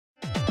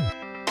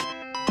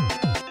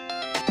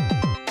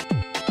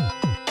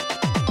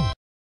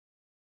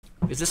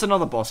Is this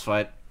another boss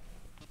fight?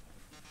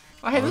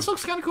 Oh, hey, this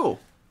looks kind of cool.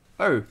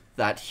 Oh,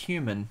 that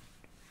human.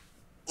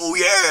 Oh,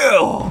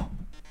 yeah!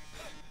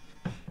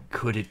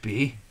 Could it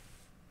be?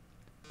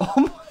 Oh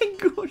my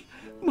god,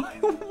 my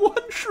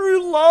one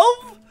true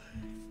love?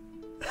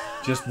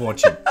 Just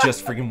watch him.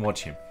 Just freaking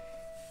watch him.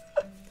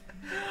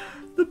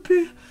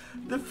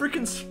 The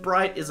freaking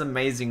sprite is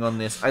amazing on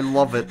this. I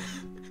love it.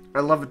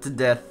 I love it to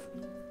death.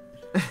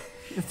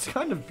 It's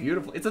kind of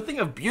beautiful. It's a thing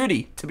of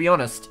beauty, to be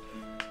honest.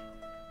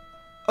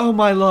 Oh,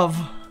 my love.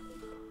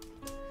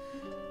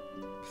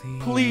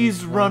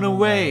 Please run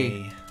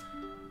away.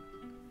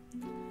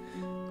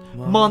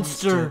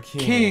 Monster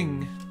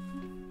King.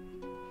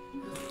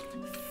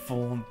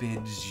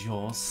 Forbids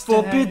your stay.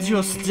 Forbids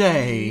your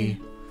stay.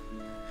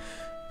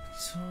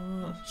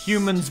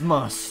 Humans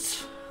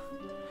must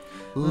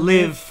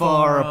live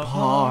far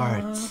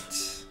apart.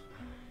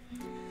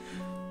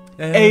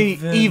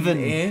 Even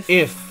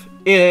if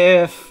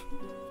it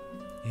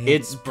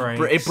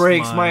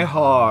breaks my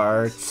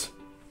heart.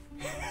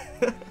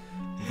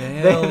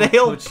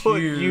 They'll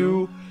put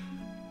you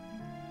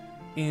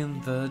in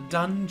the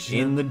dungeon.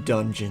 In the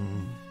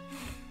dungeon.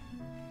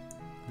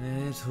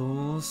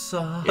 It'll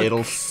suck.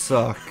 It'll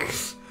suck.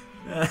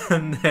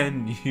 And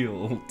then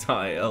you'll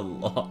die a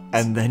lot.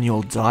 And then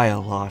you'll die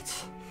a lot.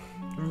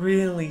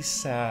 Really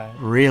sad.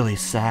 Really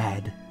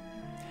sad.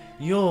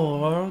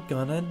 You're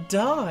gonna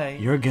die.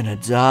 You're gonna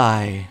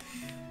die.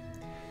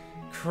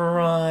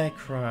 Cry,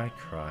 cry,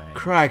 cry.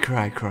 Cry,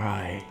 cry,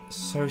 cry.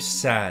 So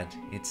sad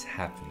it's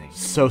happening.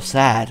 So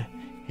sad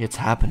it's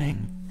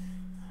happening.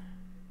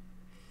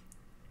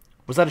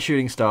 Was that a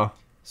shooting star?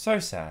 So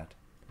sad.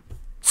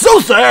 So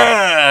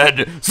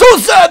sad! So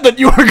sad that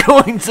you are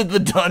going to the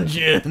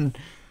dungeon!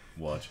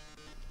 What?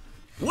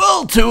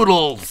 Well,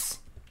 Toodles!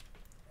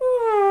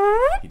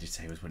 He did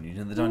say he was when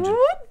you're in the dungeon.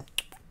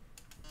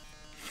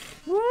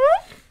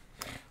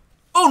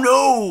 Oh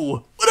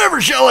no! Whatever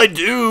shall I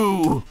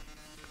do?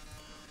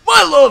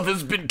 My love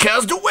has been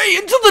cast away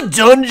into the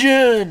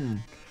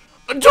dungeon!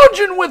 A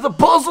dungeon with a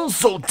puzzle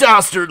so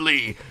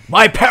dastardly,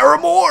 my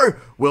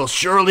paramour will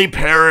surely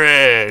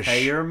perish!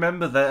 Hey, you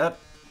remember that?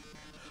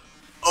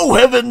 Oh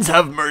heavens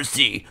have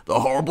mercy! The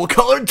horrible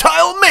colored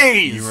tile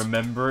maze! You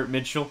remember it,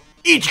 Mitchell?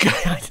 Each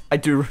guy... I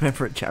do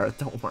remember it, Jarreth,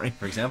 don't worry.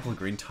 For example, a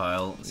green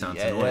tile sounds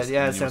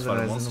Yeah, it sounds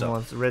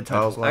annoying. Red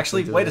tiles...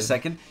 Actually, wait a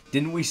second.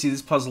 Didn't we see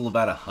this puzzle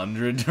about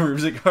 100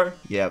 rooms ago?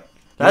 Yep.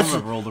 You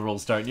remember all the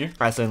rules, don't you?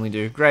 I certainly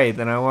do. Great,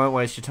 then I won't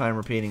waste your time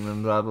repeating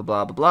them, blah blah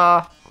blah blah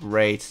blah.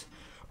 Great.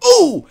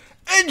 Oh!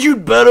 And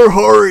you'd better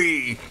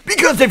hurry!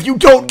 Because if you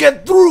don't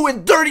get through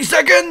in 30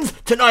 seconds,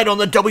 tonight on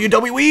the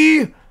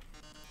WWE...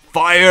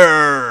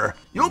 Fire!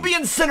 You'll be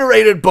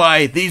incinerated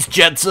by these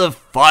jets of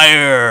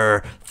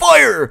fire!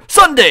 Fire!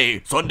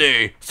 Sunday!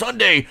 Sunday!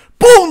 Sunday!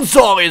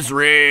 Bonesaw is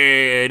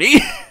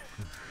ready!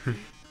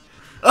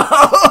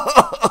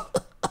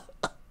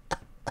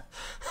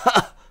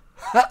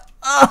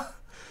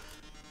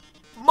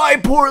 My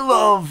poor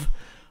love!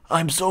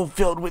 I'm so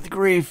filled with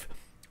grief,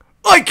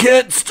 I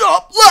can't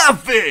stop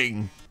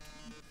laughing!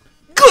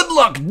 Good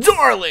luck,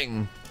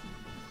 darling!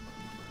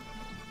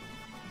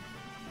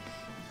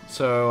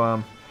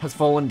 So, has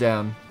fallen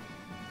down.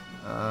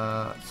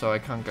 So I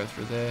can't go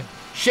through there.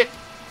 Shit!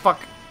 Fuck!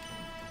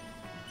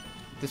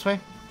 This way?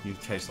 You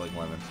taste like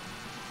lemon.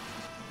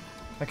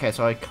 Okay,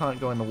 so I can't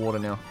go in the water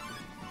now.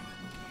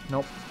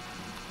 Nope.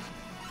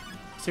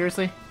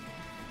 Seriously?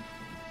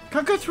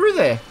 Can't go through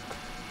there!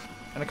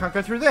 And I can't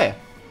go through there.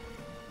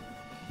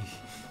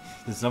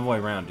 There's another way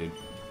around, dude.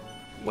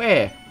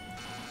 Where?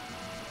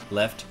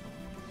 Left.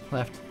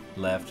 Left.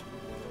 Left.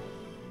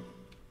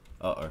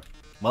 Uh-oh.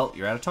 Well,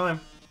 you're out of time.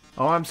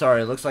 Oh, I'm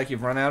sorry. It looks like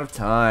you've run out of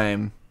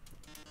time.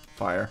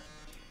 Fire.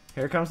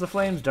 Here comes the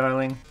flames,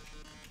 darling.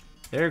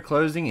 They're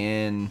closing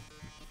in.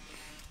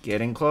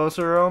 Getting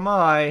closer, oh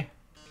my.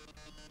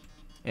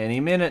 Any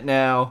minute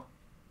now. ...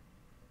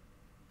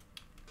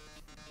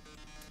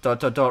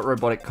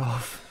 robotic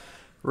cough.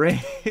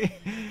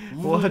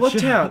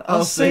 Watch out!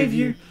 I'll save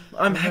you!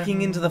 I'm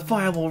hacking into the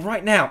firewall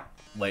right now!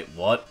 Wait,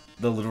 what?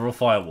 The literal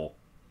firewall.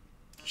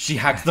 She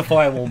hacked the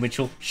firewall,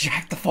 Mitchell. She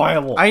hacked the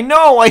firewall. I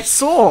know, I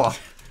saw!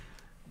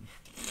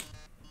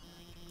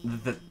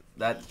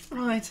 That's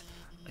right.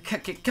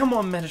 Come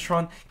on,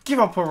 Metatron. Give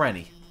up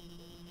already.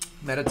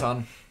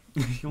 Mettaton.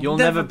 You'll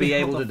never be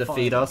able to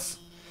defeat us.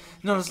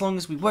 Not as long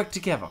as we work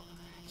together.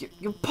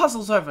 Your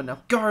puzzle's over now.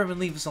 Go home and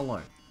leave us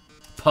alone.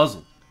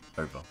 Puzzle.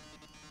 Over.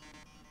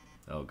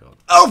 Oh god.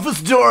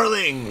 Alphys,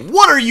 darling!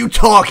 What are you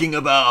talking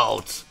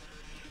about?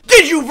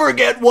 Did you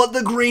forget what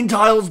the green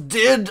tiles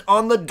did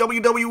on the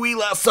WWE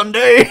last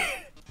Sunday?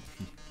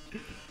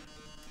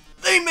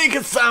 They make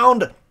a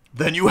sound,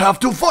 then you have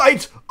to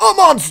fight a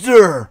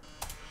monster!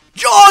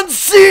 John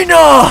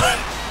Cena!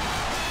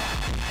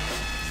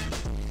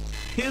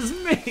 It's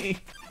me!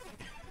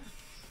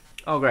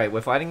 Oh great,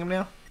 we're fighting him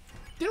now?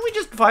 Didn't we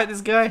just fight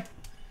this guy?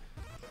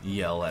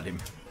 Yell at him.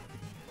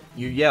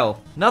 You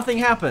yell. Nothing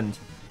happened.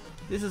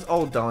 This is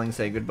old, darling.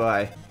 Say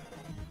goodbye.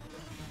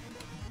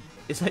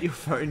 Is that your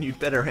phone? You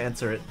better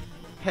answer it.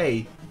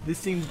 Hey, this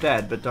seems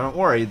bad, but don't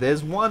worry.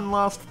 There's one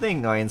last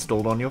thing I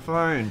installed on your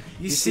phone.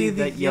 You see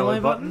that yellow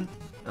button?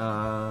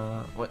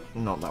 What?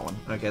 Not that one.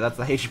 Okay, that's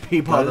the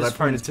HP bar that I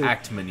pointed to.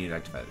 Act menu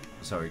activated.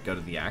 Sorry, go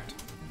to the act.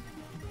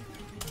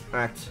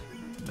 Act.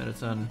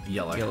 METTATON.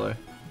 Yellow. Yellow.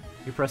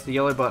 You press the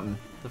yellow button.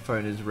 The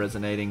phone is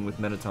resonating with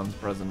METTATON's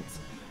presence.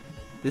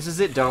 This is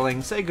it,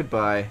 darling. Say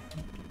goodbye.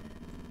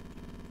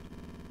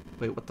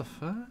 Wait, what the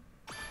fuck?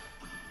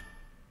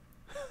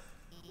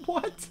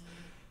 What?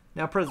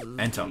 Now press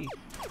Enter. Z.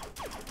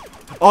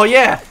 Oh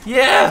yeah!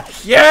 Yeah!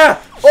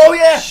 Yeah! Oh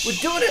yeah! We're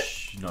doing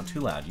it! Not too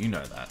loud, you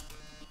know that.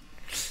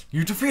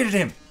 You defeated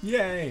him!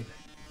 Yay!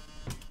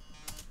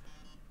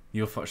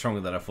 You're stronger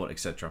than I thought,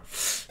 etc.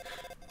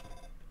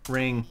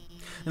 Ring.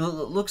 It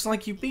looks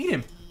like you beat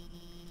him.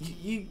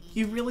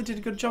 You really did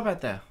a good job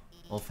out there.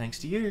 All thanks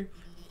to you.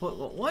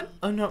 What?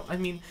 Oh no, I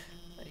mean,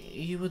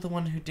 you were the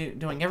one who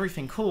doing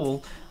everything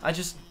cool. I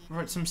just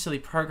wrote some silly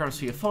programs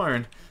for your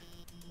phone.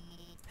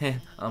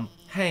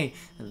 Hey,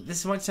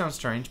 this might sound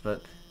strange,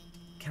 but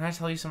can I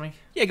tell you something?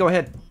 Yeah, go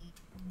ahead.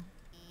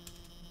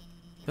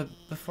 But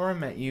before I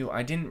met you,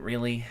 I didn't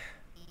really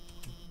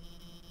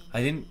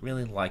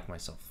like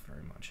myself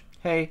very much.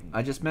 Hey,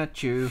 I just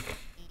met you.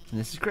 And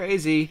this is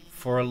crazy.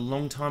 For a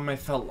long time, I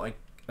felt like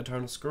a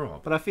total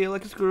screw-up. But I feel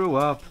like a screw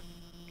up.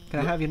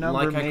 Can I have your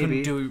number, like I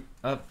maybe? couldn't do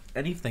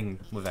anything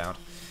without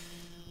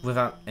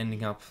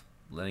ending up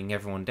letting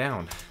everyone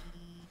down.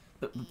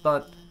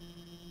 But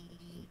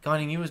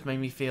guiding you has made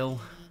me feel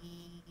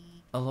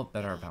a lot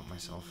better about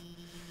myself.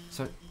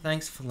 So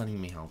thanks for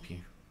letting me help you.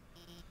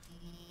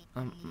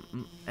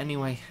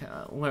 Anyway,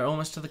 we're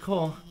almost to the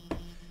core.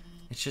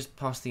 It's just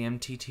past the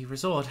MTT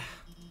resort.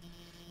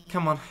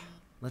 Come on,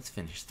 let's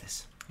finish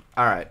this.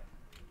 Alright.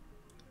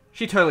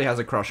 She totally has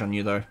a crush on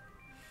you, though.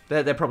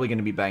 They're probably going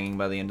to be banging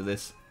by the end of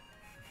this.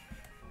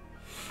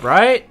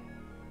 Right?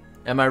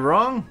 Am I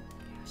wrong?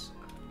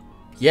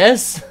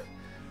 Yes.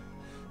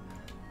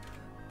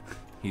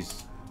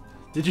 Yes?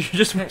 Did you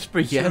just whisper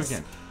yes?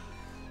 Again.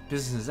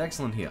 Business is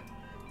excellent here.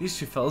 These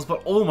two fellas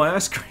bought all my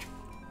ice cream.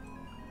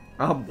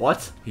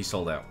 What? He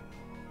sold out.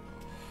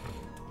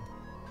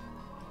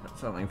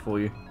 That's something for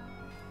you.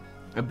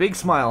 A big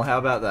smile, how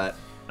about that?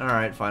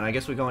 Alright, fine. I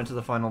guess we're going to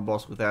the final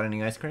boss without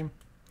any ice cream.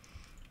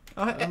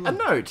 Oh, a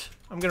note.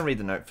 I'm going to read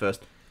the note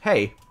first.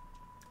 Hey,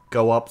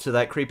 go up to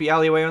that creepy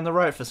alleyway on the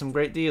right for some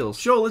great deals.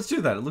 Sure, let's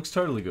do that. It looks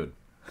totally good.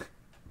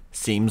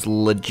 Seems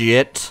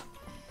legit.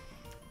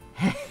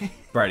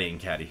 Brady and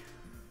Caddy.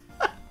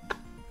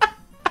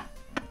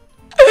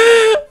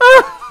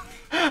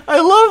 I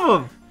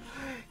love them.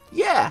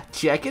 Yeah,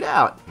 check it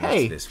out.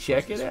 Hey,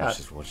 check it out.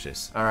 Watch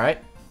this.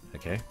 Alright.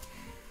 Okay.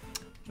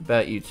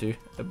 About you two.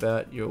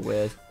 About your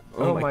wares.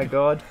 Oh my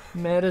god.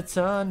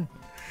 METTATON.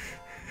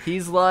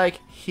 He's like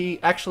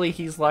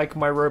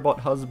my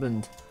robot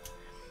husband.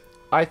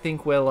 I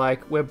think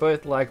we're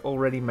both like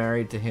already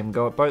married to him.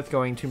 Both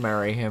going to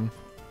marry him.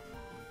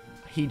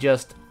 He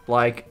just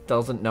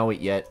doesn't know it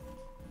yet.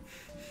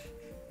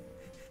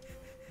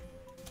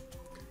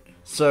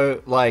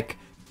 So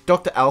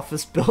Dr.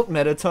 Alphys built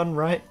METTATON,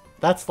 right?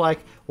 That's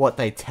what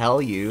they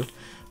tell you.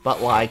 But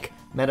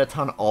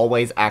METTATON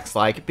always acts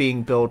like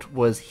being built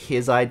was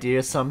his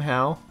idea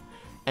somehow.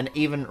 And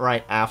even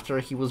right after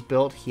he was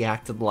built, he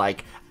acted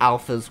like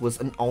Alphys was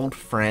an old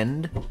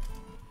friend.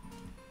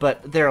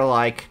 But they're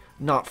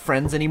not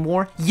friends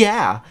anymore.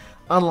 Yeah!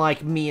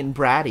 Unlike me and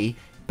Brady.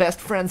 Best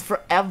friends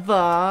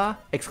forever!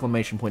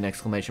 Exclamation point,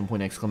 exclamation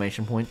point,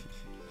 exclamation point.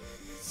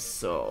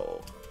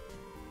 So...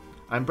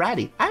 I'm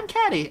Brady. I'm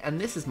Caddy, and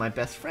this is my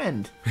best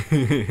friend.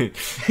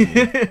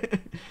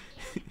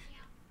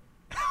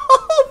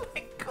 Oh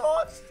my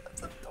gosh,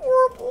 that's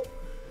adorable.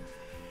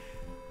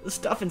 The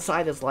stuff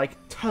inside is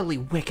totally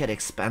wicked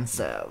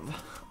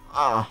expensive.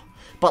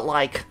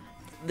 But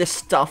this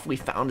stuff we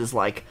found is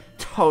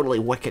totally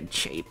wicked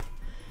cheap.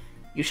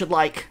 You should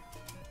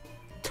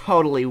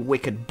totally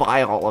wicked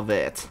buy all of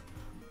it.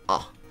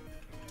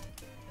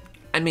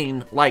 I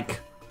mean,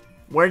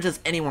 where does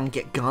anyone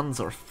get guns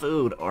or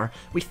food? Or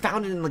we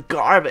found it in the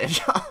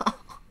garbage.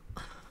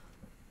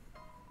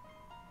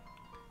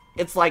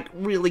 It's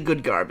really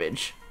good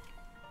garbage.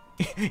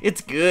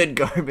 It's good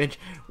garbage.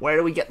 Where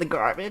do we get the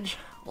garbage?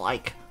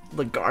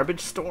 The garbage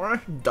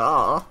store?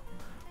 Duh.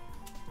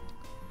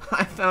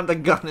 I found a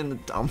gun in the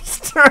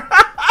dumpster.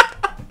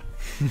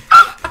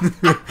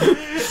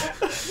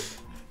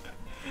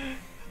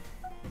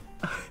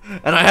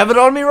 And I have it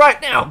on me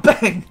right now.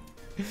 Bang!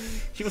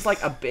 She was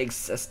a big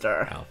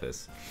sister.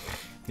 Alphys.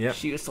 Yep.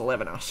 She used to live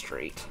in our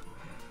street.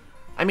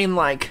 I mean,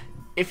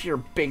 if your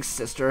big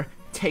sister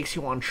takes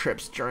you on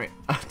trips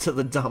to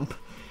the dump,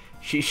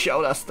 she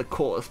showed us the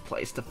coolest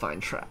place to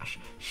find trash.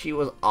 She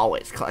was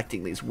always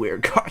collecting these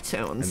weird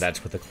cartoons. And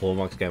that's what the claw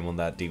marks came on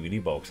that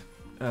DVD box.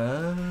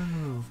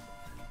 Oh.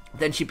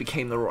 Then she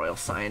became the royal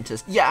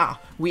scientist. Yeah,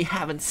 we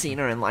haven't seen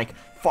her in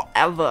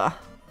forever.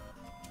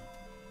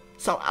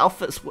 So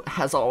Alphys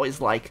has always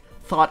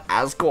thought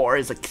Asgore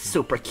is a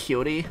super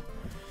cutie.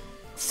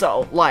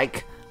 So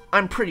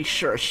I'm pretty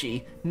sure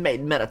she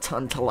made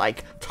METTATON to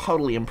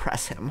totally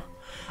impress him.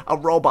 a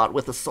robot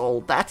with a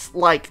soul. That's,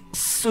 like,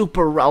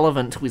 super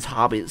relevant to his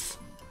hobbies.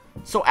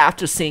 So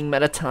after seeing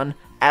METTATON,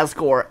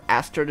 Asgore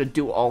asked her to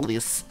do all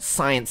this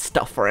science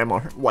stuff for him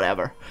or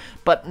whatever.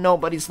 But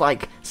nobody's,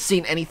 like,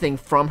 seen anything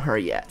from her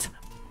yet.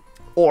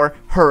 Or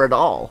her at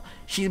all.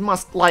 She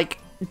must, like,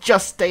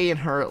 just stay in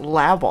her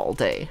lab all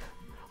day.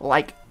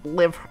 Like,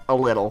 live a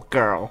little,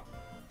 girl.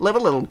 Live a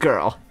little,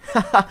 girl.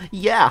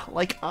 Yeah,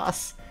 like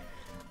us.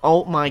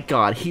 Oh my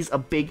god, he's a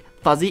big,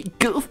 fuzzy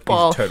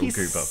goofball. He's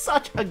a total goober.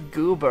 Such a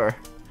goober.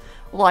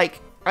 Like,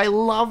 I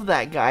love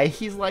that guy.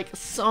 He's, like,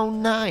 so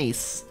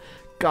nice.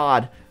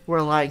 God,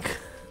 we're, like,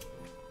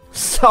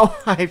 so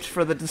hyped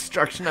for the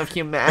destruction of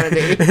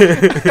humanity.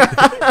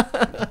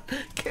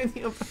 Can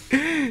you...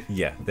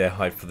 Yeah, they're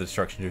hyped for the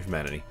destruction of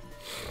humanity.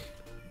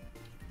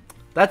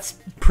 That's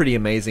pretty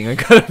amazing, I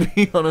gotta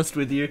be honest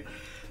with you.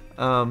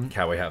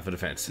 Cowboy hat for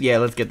defense. Yeah,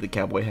 let's get the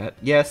cowboy hat.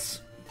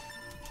 Yes.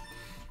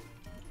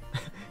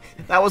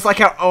 That was like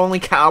our only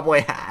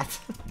cowboy hat.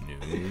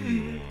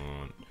 No.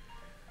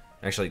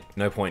 Actually,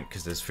 no point,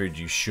 because there's food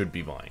you should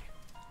be buying.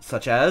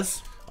 Such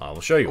as? I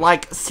will show you.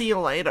 Like, see you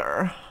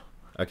later.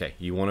 Okay,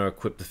 you want to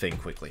equip the thing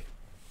quickly.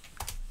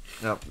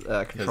 Nope,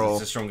 Because control.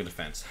 it's a stronger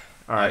defense.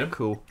 Alright, Item?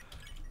 cool.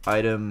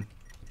 Item,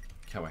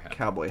 Cowboy hat.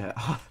 cowboy hat.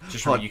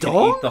 Just Hot remember, you can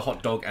dog? eat the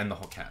hot dog and the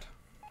hot cat.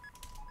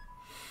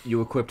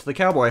 You equipped the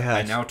cowboy hat.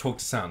 And now talk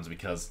to sounds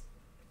because,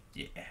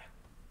 yeah.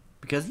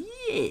 Because,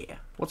 yeah.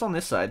 What's on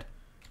this side?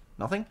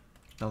 Nothing?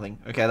 Nothing.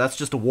 Okay, that's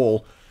just a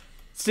wall.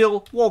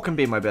 Still, wall can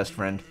be my best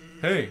friend.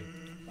 Hey,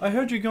 I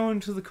heard you going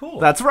to the call.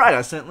 That's right,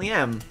 I certainly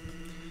am.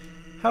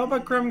 How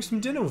about grabbing some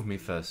dinner with me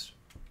first?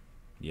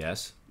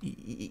 Yes.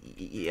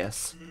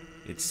 Yes.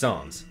 It's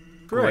Sans.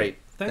 Great.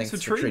 Thanks for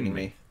treating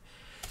me.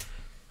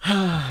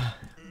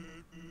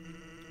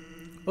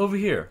 Over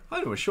here,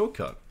 I know a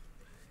shortcut.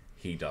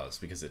 He does,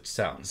 because it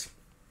sounds.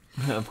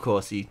 Of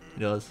course he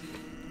does.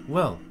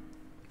 Well,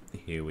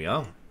 here we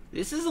are.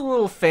 This is a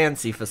little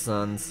fancy for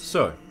Sons.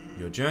 So,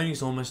 your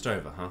journey's almost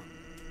over, huh?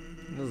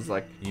 This is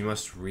like... You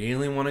must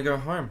really want to go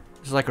home.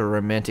 It's like a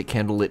romantic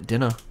candlelit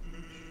dinner.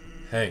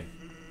 Hey,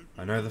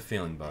 I know the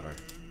feeling, Bardo.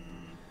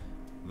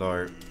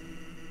 Though,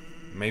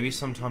 maybe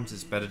sometimes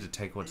it's better to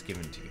take what's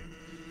given to you.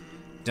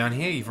 Down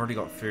here, you've already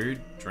got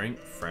food, drink,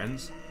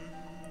 friends.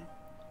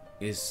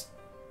 Is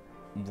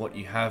what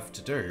you have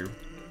to do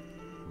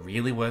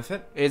really worth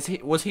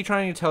it? Was he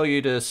trying to tell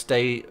you to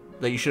stay...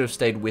 that you should have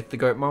stayed with the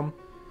goat mom?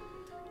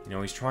 You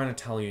know, he's trying to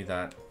tell you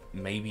that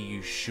maybe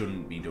you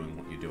shouldn't be doing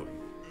what you're doing.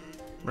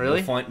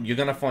 Really? You're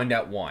going to find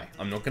out why.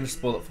 I'm not going to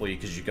spoil it for you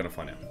because you're going to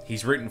find out.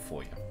 He's rooting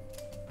for you.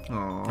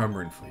 Aww. I'm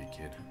rooting for you,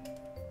 kid.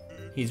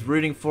 He's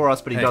rooting for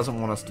us, but he Hey. doesn't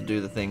want us to do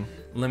the thing.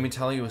 Let me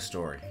tell you a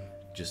story.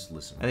 Just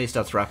listen. And he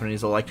starts rapping and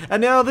he's all like,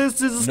 and now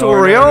this is a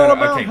story all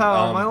about okay,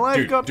 how my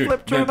life got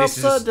flipped, turned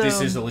upside down.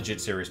 This is a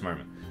legit serious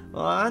moment.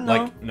 I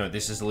know. Like, no,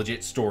 this is a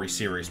legit story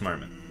serious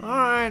moment.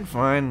 Alright,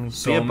 fine.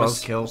 Be a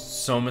buzzkill.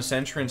 So I'm a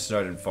Centurion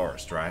Snowden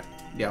Forest, right?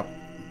 Yeah.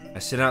 I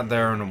sit out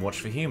there and I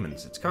watch for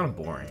humans. It's kind of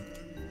boring.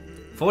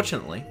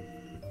 Fortunately,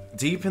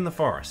 deep in the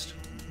forest,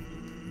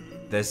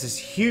 there's this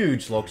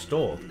huge locked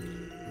door.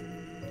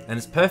 And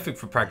it's perfect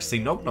for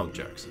practicing knock-knock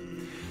jokes.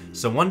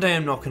 So one day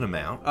I'm knocking them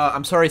out.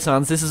 I'm sorry,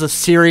 Sans. This is a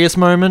serious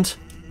moment.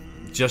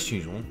 Just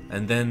usual.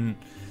 And then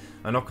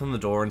I knock on the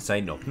door and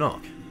say knock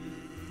knock.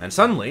 And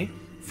suddenly,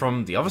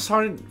 from the other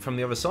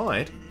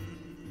side,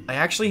 I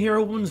actually hear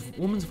a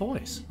woman's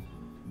voice.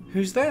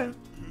 Who's there?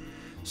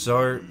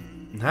 So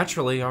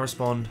naturally I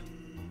respond,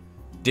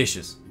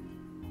 dishes.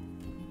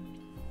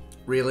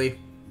 Really?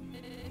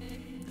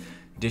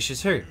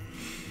 Dishes who?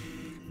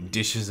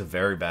 Dish is a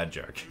very bad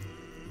joke.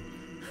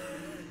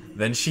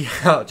 Then she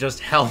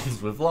just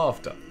howls with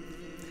laughter.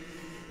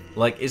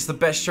 Like, it's the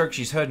best joke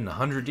she's heard in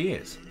 100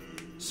 years.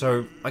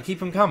 So, I keep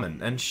them coming,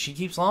 and she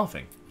keeps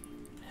laughing.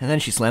 And then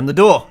she slammed the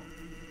door.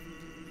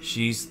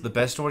 She's the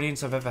best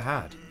audience I've ever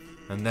had.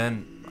 And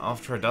then,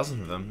 after a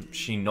dozen of them,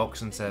 she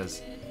knocks and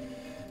says,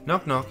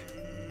 knock knock.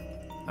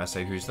 I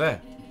say, who's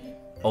there?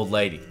 Old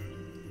lady.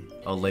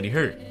 Old lady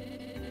who?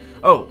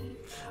 Oh,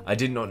 I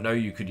did not know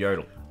you could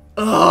yodel.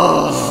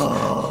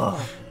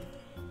 Oh.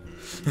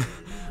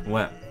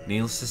 Well,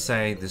 needless to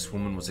say, this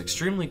woman was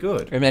extremely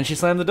good. And then she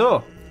slammed the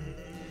door.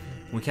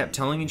 We kept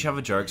telling each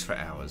other jokes for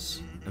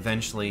hours.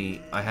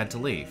 Eventually, I had to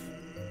leave.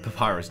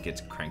 Papyrus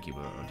gets cranky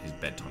with his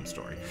bedtime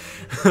story.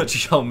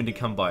 She told me to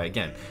come by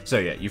again. So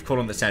yeah, you've caught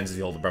on that Sans is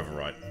the older brother,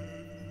 right?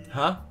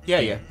 Huh? Yeah.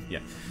 Yeah.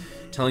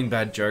 Telling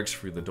bad jokes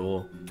through the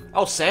door.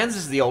 Oh, Sans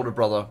is the older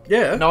brother.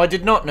 Yeah. No, I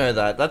did not know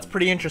that. That's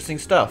pretty interesting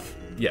stuff.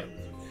 Yeah.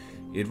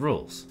 It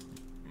rules.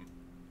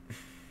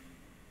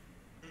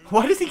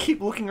 Why does he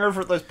keep looking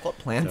over at those pot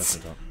plants?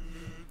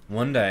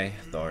 One day,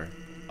 though,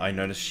 I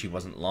noticed she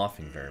wasn't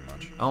laughing very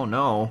much. Oh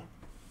no.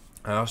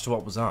 I asked her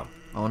what was up.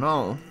 Oh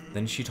no.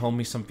 Then she told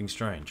me something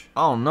strange.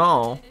 Oh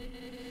no.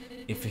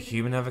 If a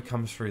human ever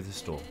comes through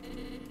this door,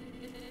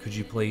 could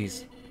you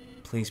please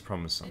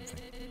promise something?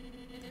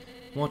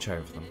 Watch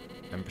over them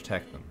and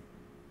protect them.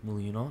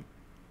 Will you not?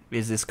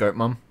 Is this goat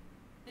mum?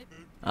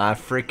 I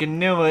freaking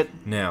knew it.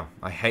 Now,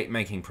 I hate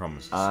making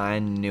promises. I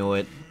knew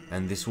it.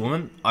 And this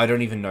woman, I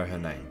don't even know her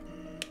name.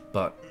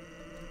 But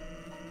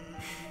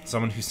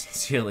someone who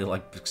sincerely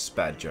likes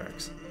bad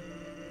jokes.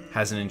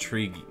 Has an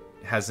intrigue,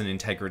 has an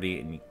integrity,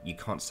 and you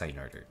can't say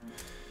no to.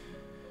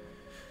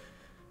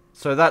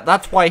 So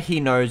that's why he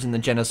knows in the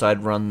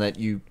genocide run that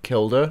you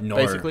killed her, No.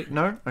 basically?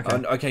 No? Okay.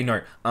 Okay,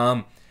 no.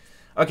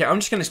 Okay, I'm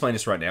just going to explain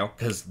this right now,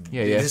 because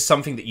this is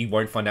something that you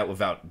won't find out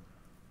without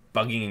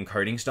bugging and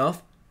coding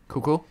stuff.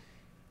 Cool.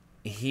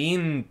 He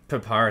and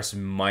Papyrus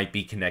might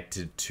be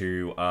connected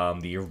to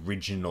the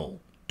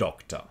original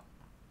Doctor.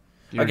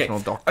 The original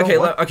Doctor? Okay,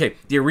 What? okay.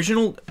 The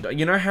original...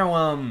 You know how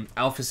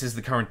Alphys is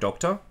the current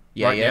Doctor?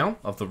 Yeah. Now?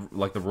 Of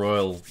the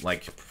royal,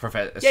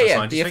 professor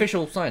Yeah, the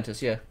official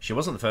scientist, yeah. She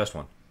wasn't the first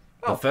one.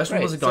 Oh, The first one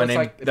great. was a So guy it's named...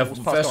 like The it was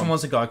passed first on. one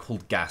was a guy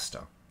called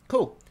Gaster.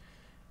 Cool.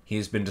 He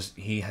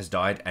has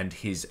died, and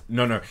his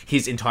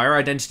entire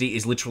identity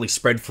is literally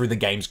spread through the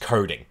game's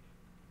coding.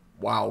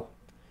 Wow.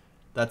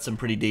 That's some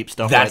pretty deep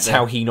stuff That's right there.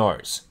 how he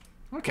knows.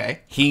 Okay.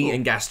 He cool.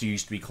 and Gaster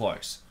used to be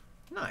close.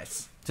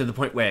 Nice. To the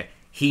point where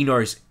he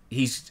knows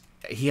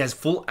he has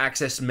full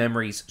access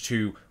memories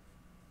to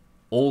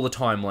all the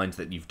timelines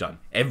that you've done.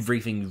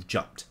 Everything you've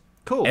jumped.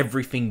 Cool.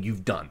 Everything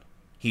you've done.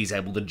 He's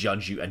able to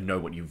judge you and know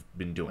what you've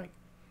been doing.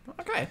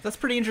 Okay, that's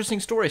pretty interesting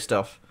story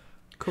stuff.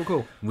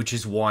 Cool. Which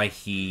is why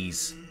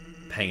he's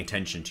paying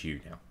attention to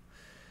you now.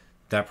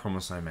 That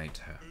promise I made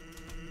to her.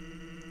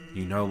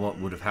 You know what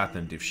would have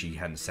happened if she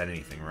hadn't said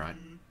anything, right?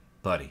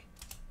 Buddy.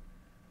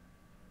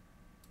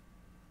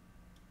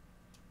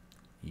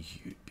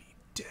 You'd be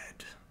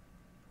dead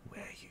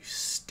where you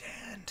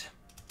stand.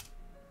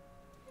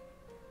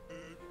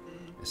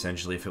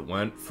 Essentially, if it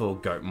weren't for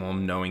Goat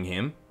Mom knowing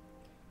him,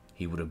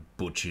 he would have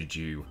butchered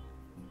you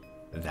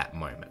that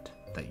moment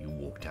that you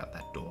walked out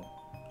that door.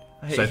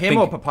 So him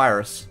or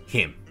Papyrus?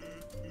 Him.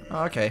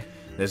 Oh, okay.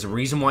 There's a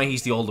reason why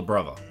he's the older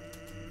brother.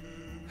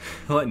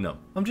 Like, no,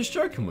 I'm just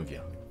joking with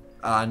you.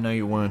 No,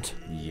 you weren't.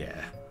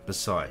 Yeah.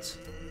 Besides,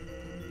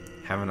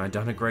 haven't I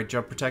done a great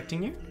job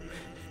protecting you?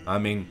 I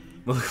mean,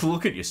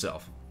 look at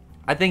yourself.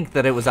 I think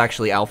that it was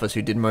actually Alphys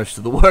who did most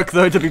of the work,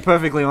 though, to be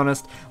perfectly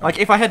honest. Like,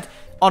 if I had...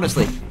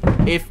 Honestly,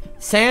 if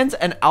Sans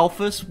and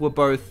Alphys were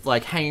both,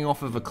 hanging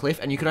off of a cliff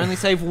and you could only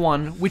save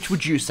one, which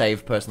would you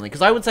save, personally?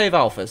 Because I would save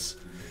Alphys,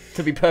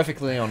 to be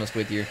perfectly honest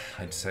with you.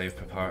 I'd save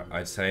Papyrus.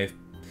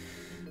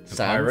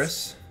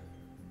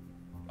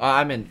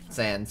 I meant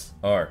Sans.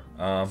 Or,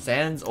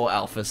 Sans or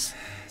Alphys?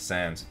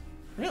 Sans.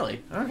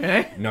 Really?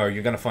 Okay. No,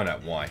 you're gonna find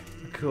out why.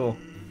 Cool.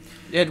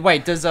 Yeah,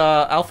 wait, does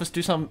Alphys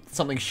do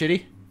something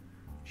shitty?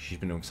 She's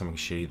been doing something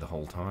shitty the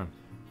whole time.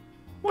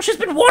 Well, she's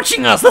been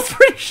watching us! That's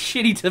pretty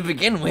shitty to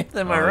begin with,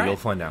 am I right? You'll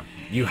find out.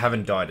 You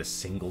haven't died a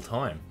single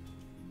time.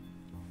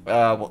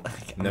 Well, I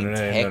No, mean, no.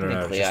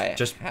 technically I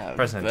Just have,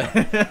 press but-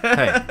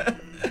 enter.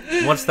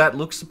 Hey, what's that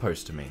look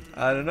supposed to mean?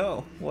 I don't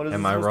know. What is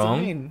Am it I supposed wrong?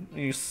 to mean?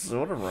 You're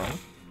sort of wrong.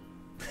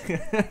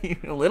 You're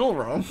a little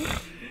wrong.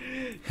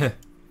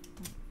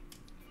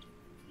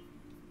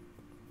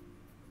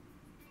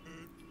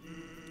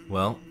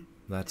 Well,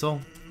 that's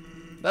all.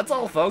 That's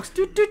all, folks.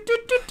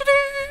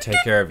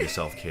 Take care of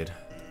yourself, kid.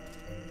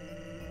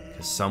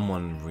 Because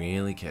someone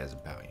really cares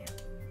about you.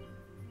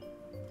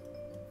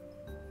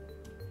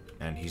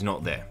 And he's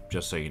not there,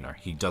 just so you know.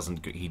 He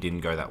didn't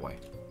go that way.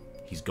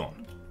 He's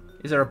gone.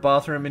 Is there a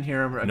bathroom in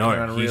here?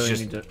 No, he's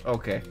just... need to...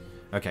 Okay.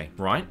 Okay,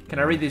 right? Can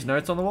I read these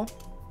notes on the wall?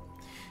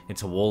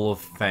 It's a wall of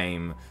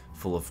fame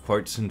full of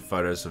quotes and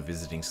photos of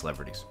visiting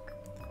celebrities.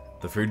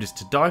 The food is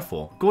to die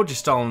for. Gorgeous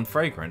style and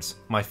fragrance.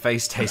 My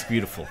face tastes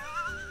beautiful.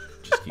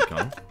 Just keep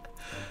going.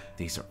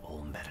 These are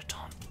all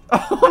METTATON.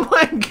 Oh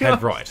my god!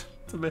 Head right.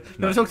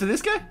 Can I talk to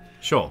this guy?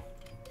 Sure.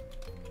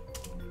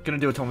 Gonna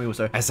do a Tommy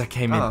Wiseau. As I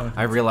came in,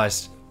 I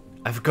realized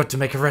I forgot to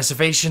make a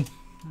reservation.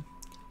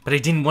 But I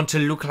didn't want to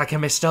look like I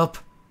messed up.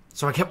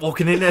 So I kept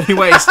walking in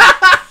anyways.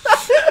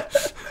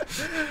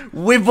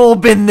 We've all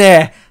been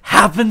there.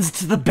 Happens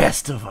to the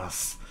best of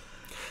us.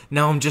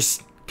 Now I'm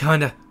just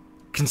kinda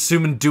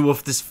consuming dew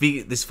off this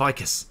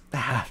ficus.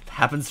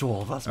 Happens to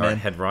all of us, man. Alright,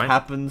 head right.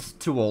 Happens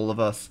to all of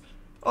us.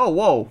 Oh,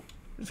 whoa.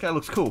 This guy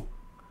looks cool.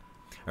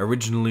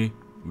 Originally,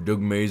 we dug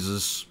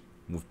mazes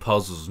with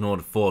puzzles in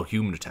order for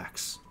human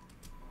attacks.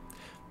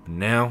 But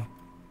now,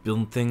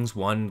 building things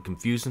wide and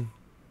confusing,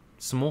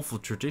 it's some awful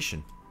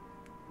tradition.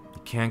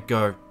 You can't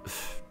go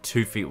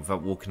 2 feet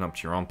without walking up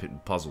to your armpit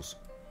with puzzles.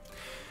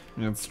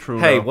 That's true.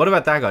 Hey, though. what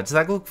about that guy? Does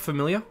that look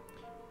familiar?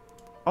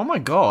 Oh my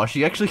gosh,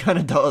 he actually kind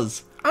of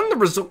does. I'm the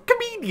result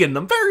comedian.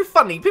 I'm very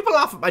funny. People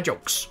laugh at my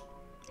jokes.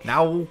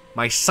 Now,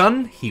 my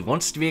son, he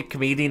wants to be a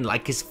comedian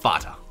like his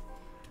father.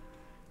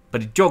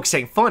 But his jokes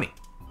ain't funny.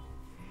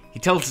 He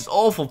tells his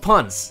awful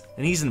puns,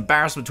 and he's an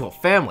embarrassment to our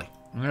family.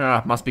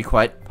 Yeah, must be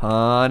quite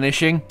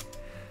punishing.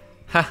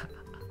 Ha!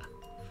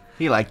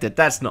 He liked it.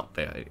 That's not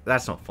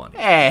funny.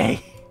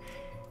 Hey!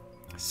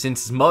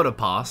 Since his mother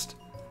passed,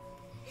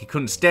 he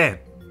couldn't stand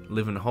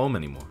living at home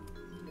anymore.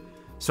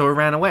 So he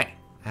ran away.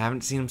 I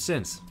haven't seen him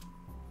since.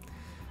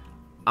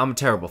 I'm a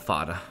terrible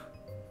father.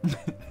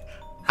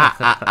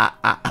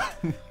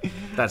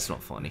 That's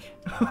not funny.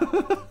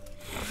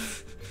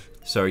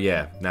 So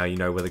yeah, now you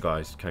know where the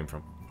guys came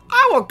from.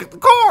 I work at the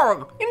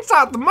core,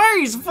 inside the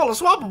maze full of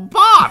swappable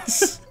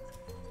parts.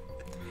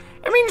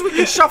 It means we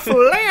can shuffle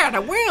layer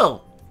at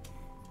will.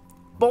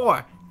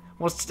 Boy,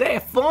 was today a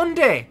fun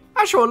day.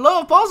 I sure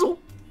love puzzle.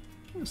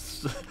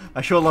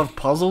 I sure love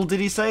puzzle, did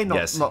he say?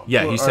 Yes.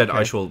 Yeah, he said, okay.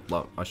 I sure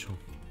love...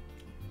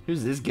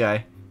 Who's this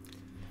guy?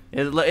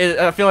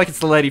 I feel like it's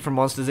the lady from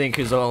Monsters Inc.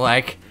 who's all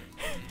like...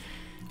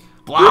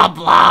 Blob,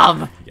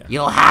 blob! Yeah.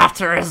 You'll have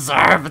to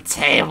reserve a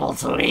table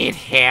to eat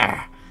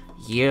here.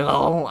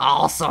 You'll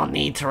also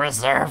need to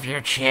reserve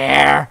your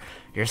chair,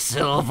 your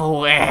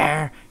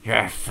silverware,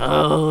 your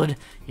food,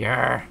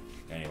 your...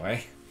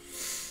 Anyway.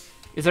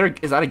 Is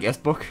that a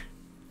guest book?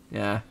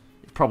 Yeah.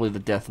 It's probably the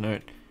Death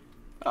Note.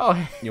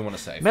 Oh, You want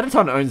to save?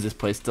 METTATON owns this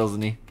place,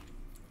 doesn't he?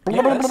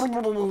 Yes.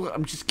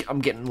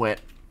 I'm getting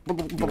wet.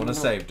 You want to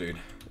save, dude?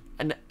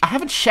 And I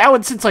haven't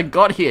showered since I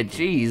got here.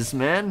 Jeez,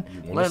 man.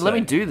 wanna Let me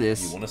save. do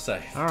this. You want to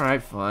save? All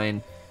right,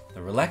 fine.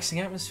 The relaxing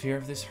atmosphere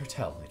of this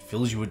hotel, it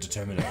fills you with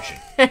determination.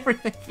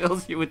 Everything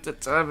fills you with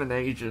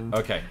determination.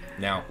 Okay,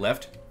 now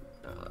left.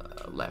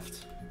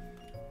 Left.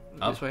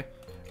 Up. This way.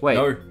 Wait.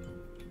 No.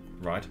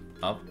 Right.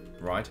 Up.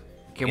 Right.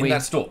 Can in we?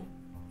 that store.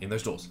 In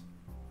those doors.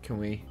 Can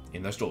we?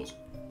 In those doors.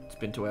 It's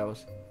been 2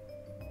 hours.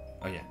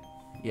 Oh yeah.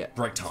 Yeah.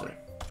 Break time.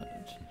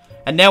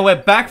 And now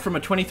we're back from a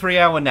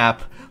 23-hour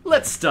nap.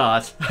 Let's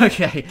start.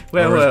 Okay,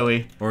 where were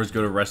we? Or as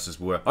good a rest as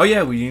we were. Oh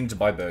yeah, we need to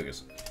buy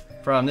burgers.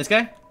 From this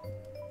guy?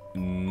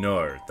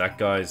 No, that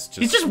guy's just...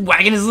 He's just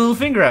wagging his little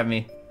finger at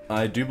me.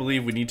 I do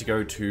believe we need to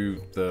go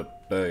to the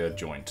burger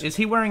joint. Is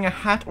he wearing a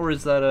hat or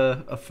is that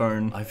a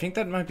phone? I think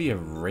that might be a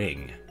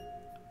ring.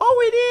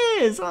 Oh,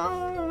 it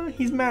is!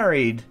 He's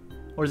married.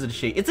 Or is it a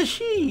she? It's a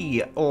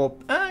she! Or,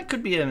 it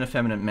could be an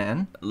effeminate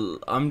man.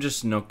 I'm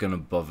just not gonna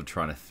bother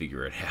trying to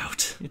figure it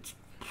out.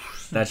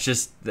 That's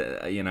just,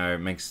 you know, it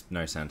makes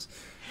no sense.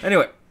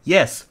 Anyway.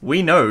 Yes,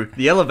 we know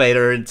the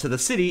elevator into the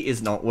city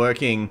is not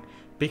working.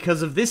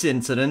 Because of this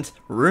incident,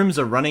 rooms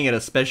are running at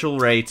a special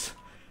rate.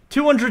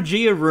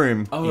 200G a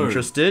room. Oh,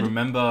 Interested?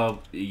 remember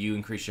you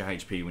increase your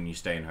HP when you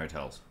stay in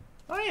hotels.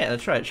 Oh yeah,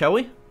 that's right. Shall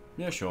we?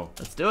 Yeah, sure.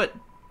 Let's do it.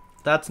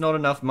 That's not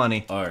enough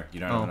money. Oh, you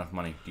don't have enough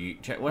money. Do you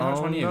check? How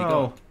much money have you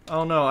no. got?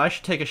 Oh no, I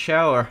should take a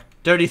shower.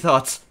 Dirty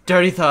thoughts.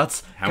 Dirty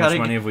thoughts. How much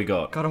money have we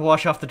got? Gotta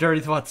wash off the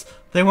dirty thoughts.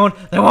 They won't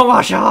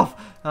wash off!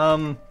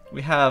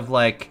 We have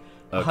like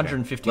Okay.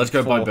 150. Let's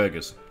go buy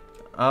burgers.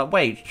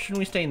 Wait, shouldn't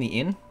we stay in the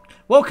inn?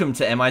 Welcome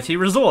to MIT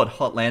Resort,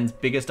 Hotland's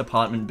biggest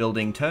apartment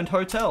building turned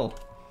hotel.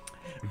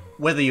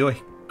 Whether you're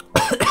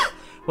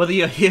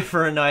here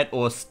for a night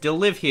or still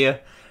live here,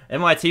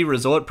 MIT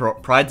Resort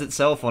prides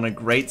itself on a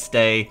great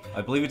stay.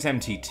 I believe it's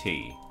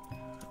MTT.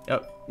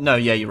 Oh, no,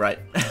 yeah, you're right.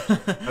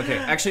 Okay,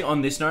 actually,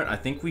 on this note, I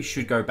think we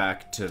should go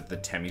back to the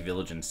Temmie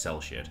village and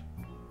sell shit.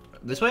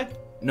 This way?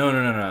 No,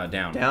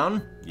 down.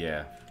 Down?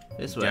 Yeah.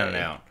 This way. Down and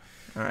out.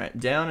 Alright,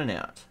 down and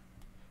out.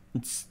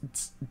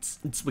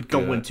 We're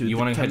going to You the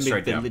wanna head Temmie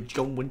straight down? village,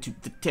 going to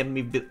the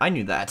Temmie village. I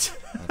knew that.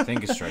 I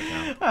think it's straight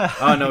down.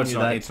 Oh, no, it's knew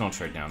not. that. It's not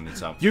straight down.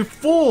 It's up. You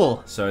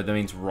fool! So that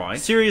means right.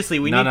 Seriously,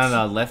 we No, need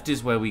no. Left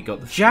is where we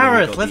got the...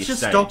 Jarreth, let's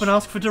just stop and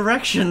ask for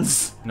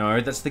directions. No,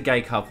 that's the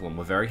gay couple, and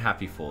we're very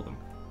happy for them.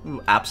 Ooh,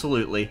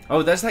 absolutely.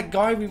 Oh, that's that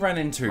guy we ran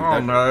into. Oh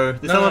that... no,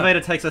 this No. elevator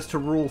takes us to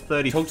Rule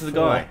 34. Talk to the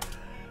guy.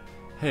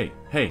 Hey.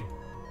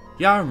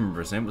 Yeah, I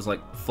remember his name. It was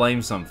like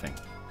Flame something.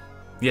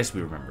 Yes,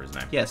 we remember his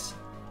name. Yes.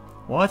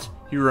 What?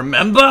 You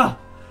remember?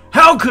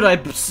 How could I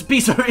be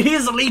so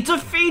easily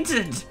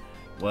defeated?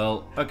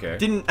 Well, okay.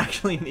 Didn't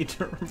actually need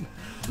to remember.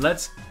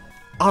 Let's...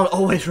 I'll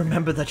always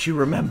remember that you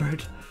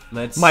remembered.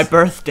 Let's... My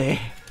birthday.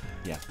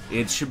 Yeah.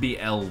 It should be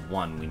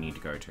L1 we need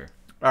to go to.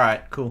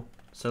 Alright, cool.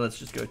 So let's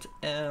just go to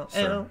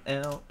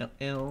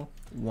L1.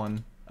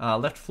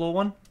 Left floor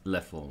 1?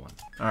 Left floor 1.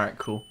 Alright,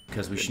 cool.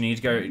 Because we should need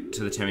to go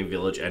to the Temmie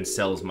village and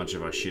sell as much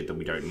of our shit that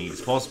we don't need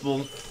as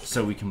possible,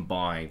 so we can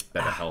buy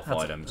better health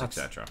items,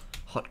 etc.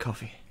 Hot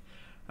coffee.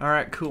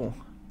 Alright, cool.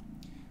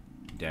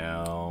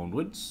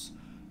 Downwards.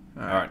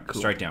 Alright, Alright,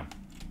 straight down.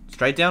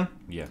 Straight down?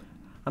 Yeah.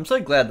 I'm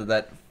so glad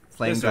that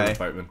flame There's guy... the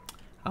boatman.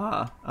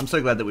 I'm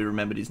so glad that we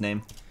remembered his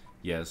name.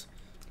 Yes.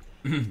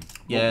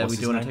 Yeah, What's we his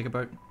do want to name? take a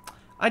boat.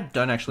 I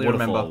don't actually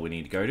Waterfall remember. we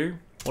need to go to.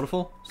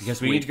 Waterfall?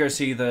 Because we need to go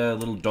see the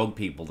little dog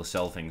people to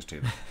sell things to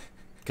them.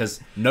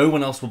 Because no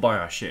one else will buy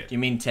our shit. You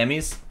mean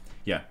Temmie's?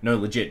 Yeah, no,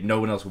 legit, no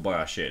one else will buy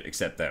our shit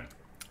except them.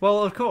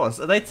 Well, of course.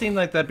 They seem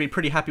like they'd be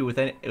pretty happy with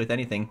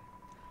anything.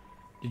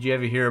 Did you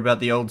ever hear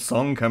about the old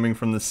song coming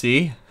from the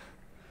sea?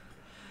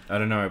 I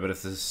don't know, but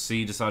if the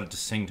sea decided to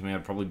sing to me,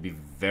 I'd probably be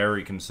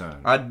very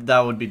concerned. That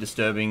would be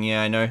disturbing,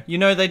 yeah, I know. You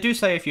know, they do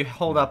say if you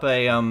hold up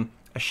a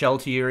shell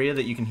to your ear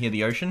that you can hear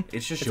the ocean.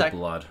 It's just your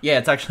blood. Yeah,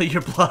 it's actually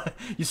your blood.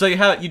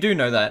 You do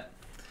know that.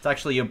 It's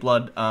actually your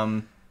blood,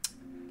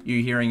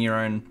 you hearing your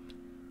own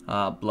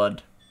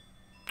blood.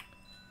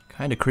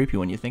 Kind of creepy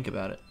when you think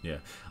about it. Yeah.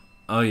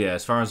 Oh yeah,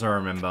 as far as I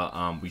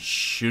remember, we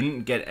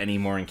shouldn't get any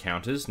more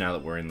encounters now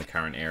that we're in the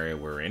current area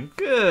we're in.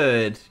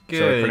 Good. So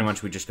pretty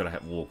much we just gotta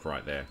walk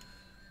right there.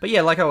 But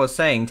yeah, like I was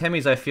saying,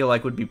 Temmie's I feel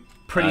like would be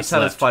pretty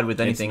satisfied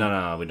with anything.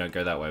 No, we don't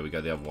go that way. We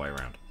go the other way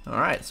around.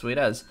 Alright, sweet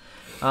as.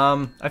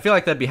 I feel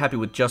like they'd be happy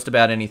with just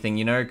about anything,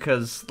 you know,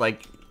 because,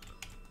 like,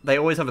 they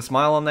always have a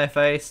smile on their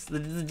face.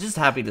 They're just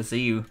happy to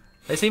see you.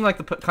 They seem like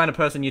the kind of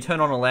person you turn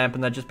on a lamp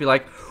and they'd just be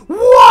like,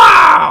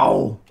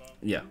 wow!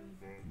 Yeah.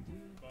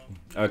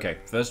 Okay,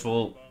 first of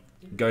all,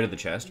 go to the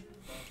chest.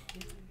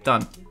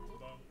 Done.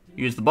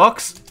 Use the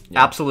box?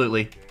 Yeah.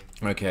 Absolutely.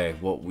 Okay,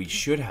 what we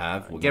should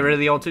have... Get rid of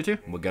the old tutu?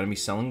 We're going to be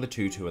selling the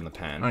tutu and the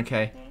pan.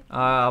 Okay.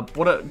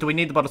 Do we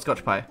need the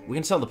butterscotch pie? We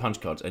can sell the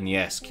punch cards, and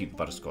yes, keep the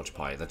butterscotch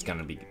pie. That's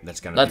gonna be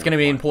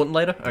important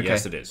later? Okay.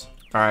 Yes, it is.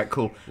 Alright,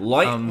 cool.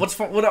 Like,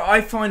 what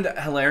I find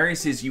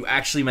hilarious is you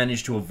actually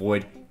managed to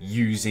avoid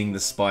using the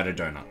spider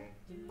donut.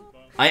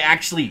 I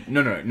actually...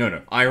 No.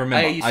 I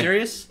remember. Are you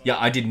serious? Yeah,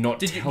 I did not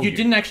tell you. You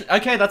didn't actually...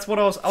 Okay, that's what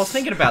I was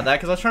thinking about that,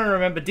 because I was trying to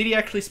remember. Did he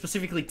actually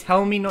specifically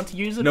tell me not to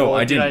use it? No, or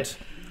I didn't.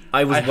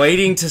 I was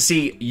waiting to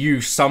see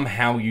you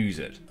somehow use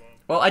it.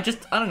 Well, I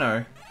don't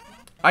know.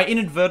 I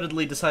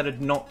inadvertently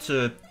decided not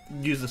to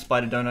use the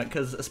spider donut,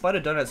 because a spider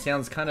donut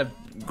sounds kind of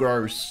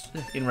gross,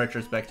 in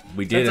retrospect.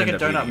 We did It's like a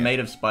end up donut eating made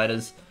of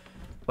spiders.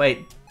 Wait,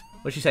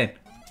 what's she saying?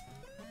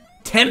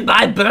 10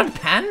 by burnt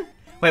pan?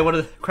 Wait, what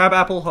are the... Crab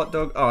apple, hot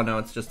dog... Oh, no,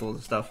 it's just all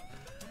the stuff.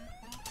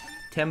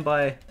 10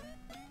 by...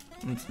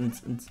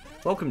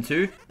 Welcome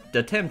to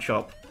the Tem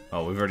Shop.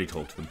 Oh, we've already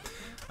talked to them.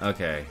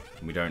 Okay,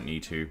 we don't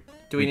need to.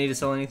 Do we need to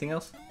sell anything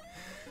else?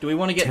 Do we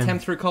want to get Tem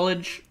through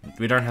college?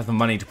 We don't have the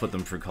money to put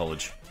them through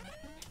college.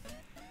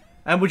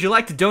 And would you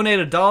like to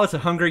donate $1 to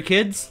hungry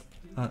kids?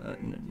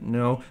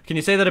 No. Can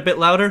you say that a bit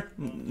louder?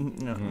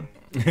 No.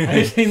 Have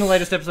you seen the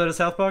latest episode of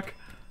South Park?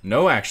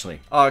 No, actually.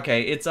 Oh,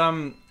 okay. It's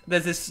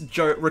there's this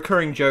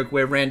recurring joke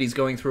where Randy's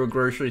going through a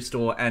grocery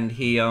store and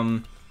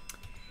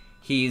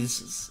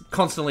he's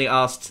constantly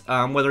asked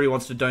whether he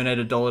wants to donate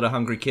 $1 to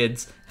hungry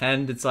kids,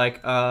 and it's like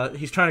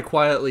he's trying to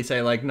quietly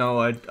say like, no,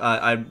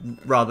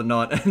 I'd rather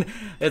not. And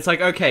it's like,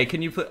 okay,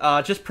 can you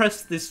just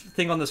press this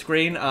thing on the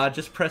screen?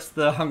 Just press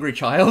the hungry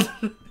child's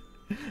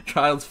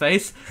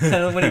face, and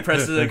then when he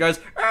presses it, it goes.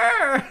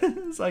 Arr!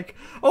 It's like,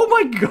 oh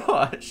my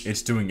gosh!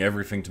 It's doing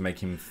everything to make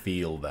him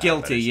feel that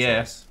guilty.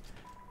 Yeah.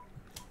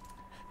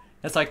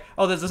 It's like,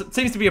 oh,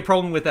 seems to be a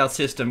problem with our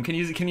system. Can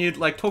you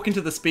like talk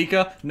into the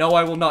speaker? No,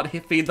 I will not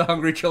feed the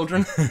hungry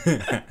children.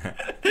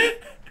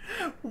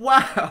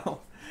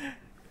 Wow.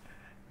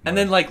 And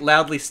then like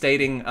loudly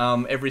stating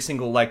every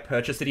single like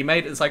purchase that he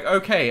made. It's like,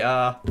 okay,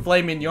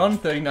 filet mignon,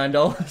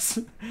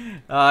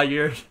 $39.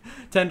 Your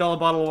 $10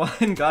 bottle of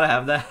wine, gotta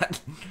have that.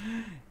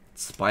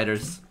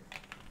 Spiders.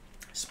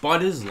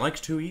 Spiders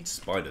like to eat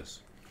spiders.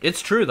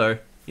 It's true though.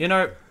 You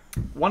know,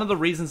 one of the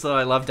reasons that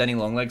I love Danny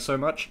Longlegs so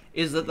much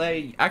is that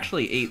they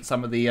actually eat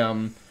some of the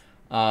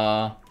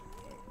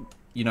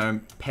you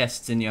know,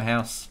 pests in your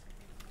house,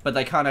 but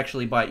they can't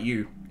actually bite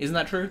you. Isn't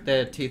that true?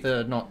 Their teeth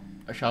are not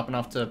sharp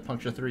enough to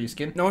puncture through your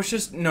skin? No, it's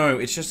just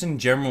in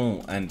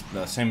general, and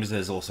same as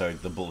there's also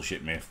the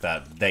bullshit myth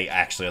that they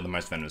actually are the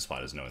most venomous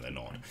spiders. No, they're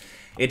not.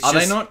 Are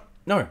they not?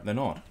 No, they're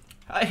not.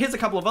 Here's a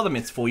couple of other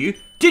myths for you.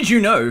 Did you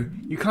know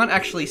you can't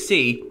actually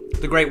see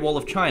the Great Wall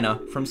of China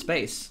from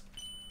space?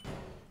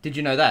 Did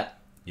you know that?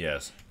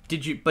 Yes.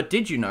 Did you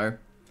know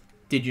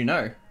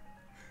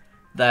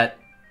that...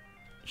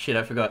 Shit,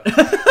 I forgot.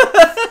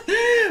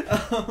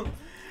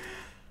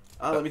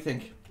 Let me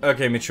think.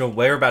 Okay, Mitchell,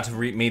 we're about to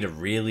meet a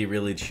really,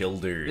 really chill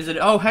dude. Is it?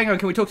 Oh, hang on,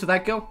 can we talk to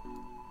that girl?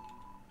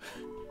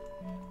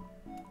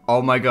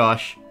 Oh my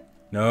gosh.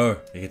 No,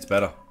 it gets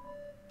better.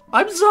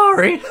 I'm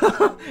sorry.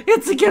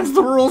 It's against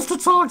the rules to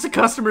talk to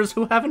customers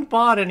who haven't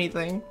bought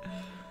anything.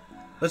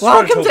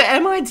 Welcome to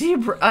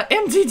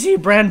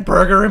MTT Brand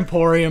Burger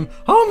Emporium,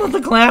 home of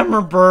the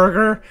Glamour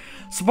Burger.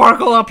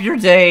 Sparkle up your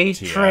day,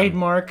 TM.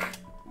 Trademark.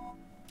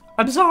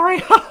 I'm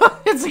sorry.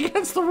 It's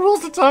against the rules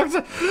to talk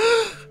to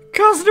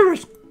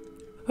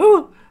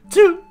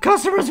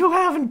customers who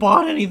haven't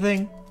bought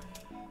anything.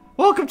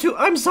 Welcome to...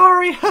 I'm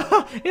sorry.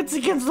 It's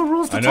against the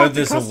rules to talk to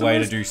customers. I know there's a way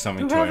to do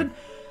something to him.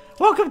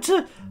 Welcome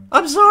to...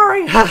 I'm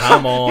sorry.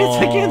 Come on. It's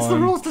against the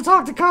rules to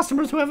talk to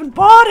customers who haven't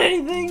bought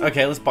anything.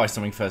 Okay, let's buy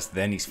something first,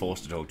 then he's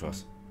forced to talk to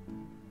us.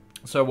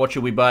 So what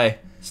should we buy?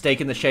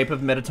 Steak in the shape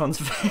of METTATON's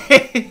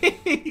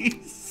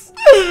face.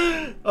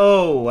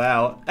 Oh,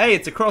 wow. Hey,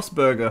 it's a cross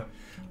burger.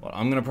 Well,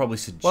 I'm gonna probably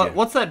suggest...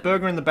 What's that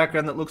burger in the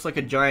background that looks like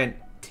a giant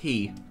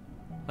T?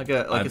 I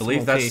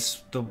believe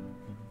that's the...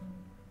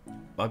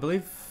 I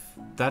believe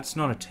that's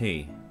not a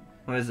T.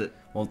 What is it?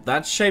 Well,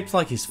 that's shaped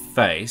like his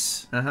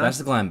face. That's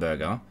the glam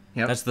burger.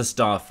 Yep. That's the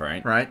star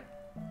freight. Right.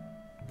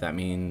 That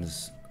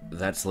means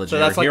that's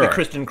legendary. So that's like hero. the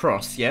Christian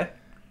cross, yeah?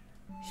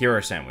 Hero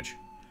sandwich.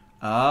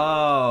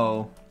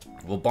 Oh.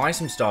 We'll buy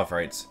some star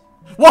freights.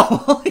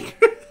 Whoa!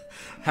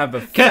 Have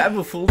a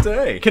full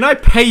day. Can I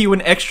pay you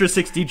an extra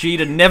 60G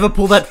to never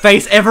pull that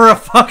face ever a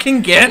fucking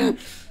again?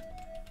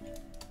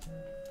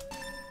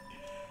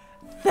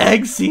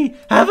 Thanksy,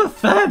 have a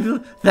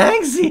fabulous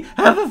day.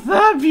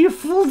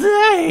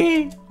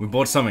 We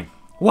bought something.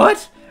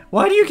 What?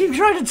 Why do you keep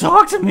trying to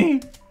talk to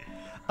me?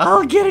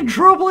 I'll get in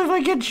trouble if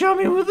I get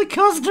chummy with the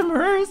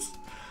customers.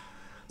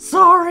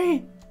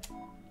 Sorry.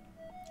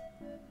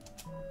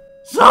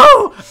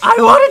 So, I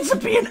wanted to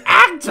be an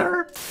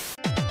actor.